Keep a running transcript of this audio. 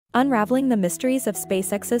Unraveling the mysteries of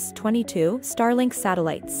SpaceX's 22 Starlink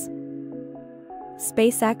satellites.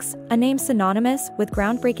 SpaceX, a name synonymous with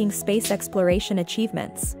groundbreaking space exploration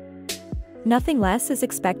achievements. Nothing less is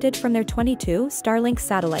expected from their 22 Starlink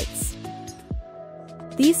satellites.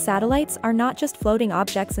 These satellites are not just floating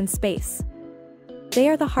objects in space. They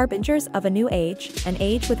are the harbingers of a new age, an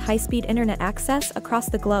age with high-speed internet access across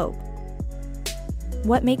the globe.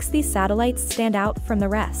 What makes these satellites stand out from the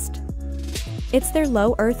rest? It's their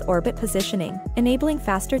low Earth orbit positioning, enabling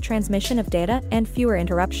faster transmission of data and fewer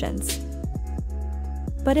interruptions.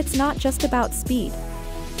 But it's not just about speed.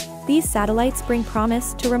 These satellites bring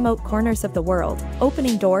promise to remote corners of the world,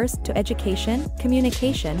 opening doors to education,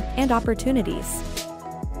 communication, and opportunities.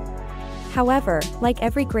 However, like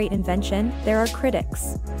every great invention, there are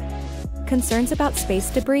critics. Concerns about space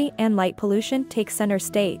debris and light pollution take center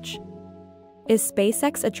stage. Is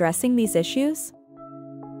SpaceX addressing these issues?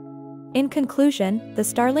 In conclusion, the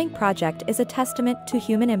Starlink project is a testament to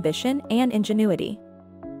human ambition and ingenuity.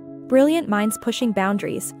 Brilliant minds pushing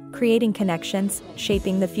boundaries, creating connections,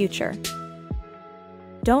 shaping the future.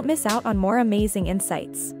 Don't miss out on more amazing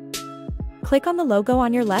insights. Click on the logo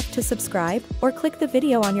on your left to subscribe, or click the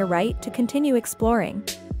video on your right to continue exploring.